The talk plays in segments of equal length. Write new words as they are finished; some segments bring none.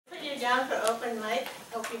down for open mic.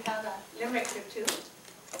 Hope you have a limerick or two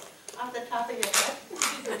off the top of your head.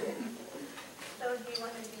 So do you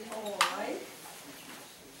want to do all right?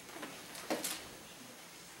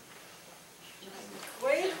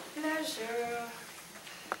 Great pleasure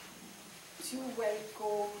to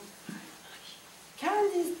welcome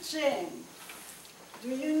CAndice James. Do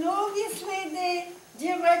you know this lady?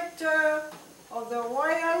 Director of the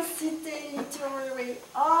Royal City Literary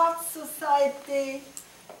Arts Society,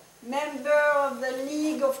 member of the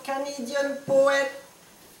League of Canadian Poets,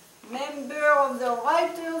 member of the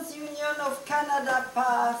Writers Union of Canada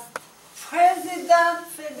past, President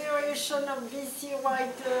Federation of BC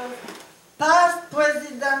Writers, past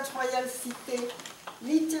President Royal City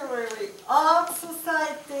Literary Arts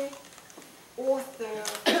Society,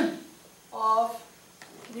 author of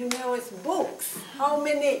numerous books. How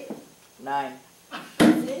many? 9.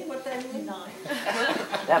 See what I mean? 9.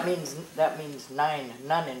 That means 9,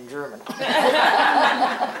 none in German.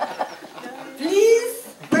 Please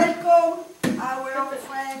welcome our old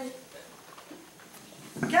friend,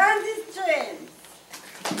 CAndice James.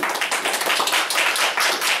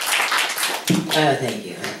 Thank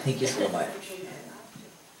you. Thank you so much.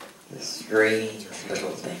 This strange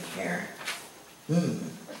little thing here.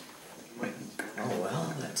 Oh,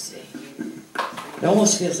 well, let's see. It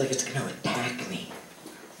almost feels like it's going to attack me.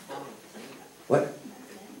 What?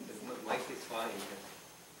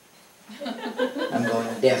 I'm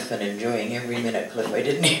going deaf and enjoying every minute, Cliff. I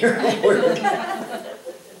didn't hear a word.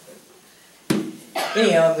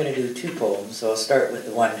 Anyhow, I'm going to do 2 poems, so I'll start with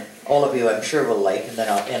the one all of you I'm sure will like, and then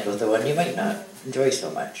I'll end with the one you might not enjoy so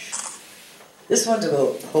much. This one's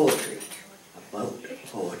about poetry. About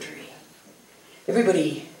poetry.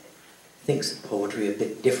 Everybody thinks of poetry a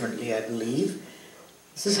bit differently, I believe.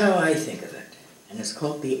 This is how I think of it, and it's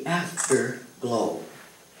called the afterglow.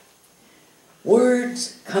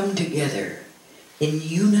 Words come together in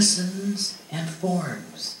unisons and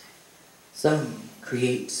forms. Some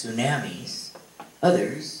create tsunamis,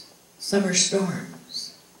 others summer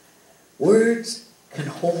storms. Words can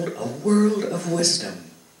hold a world of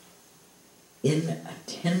wisdom in a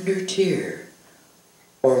tender tear,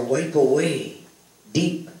 or wipe away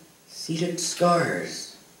deep-seated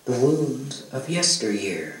scars, the wounds of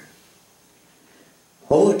yesteryear.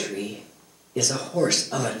 Poetry is a horse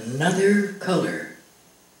of another color,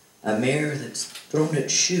 a mare that's thrown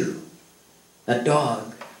its shoe, a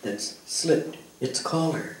dog that's slipped its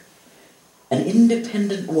collar, an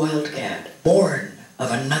independent wildcat born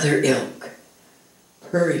of another ilk,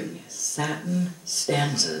 purring satin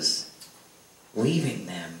stanzas, weaving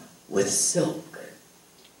them with silk.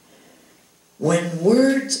 When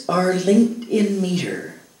words are linked in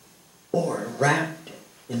meter or wrapped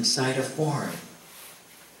inside a form,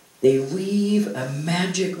 they weave a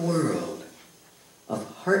magic world of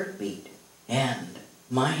heartbeat and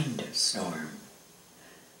mind storm.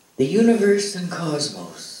 The universe and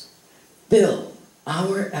cosmos fill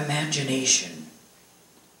our imagination,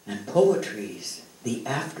 and poetry's the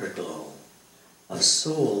afterglow of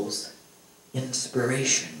soul's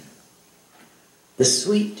inspiration. The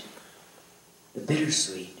sweet, the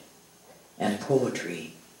bittersweet, and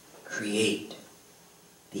poetry create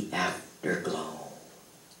the afterglow.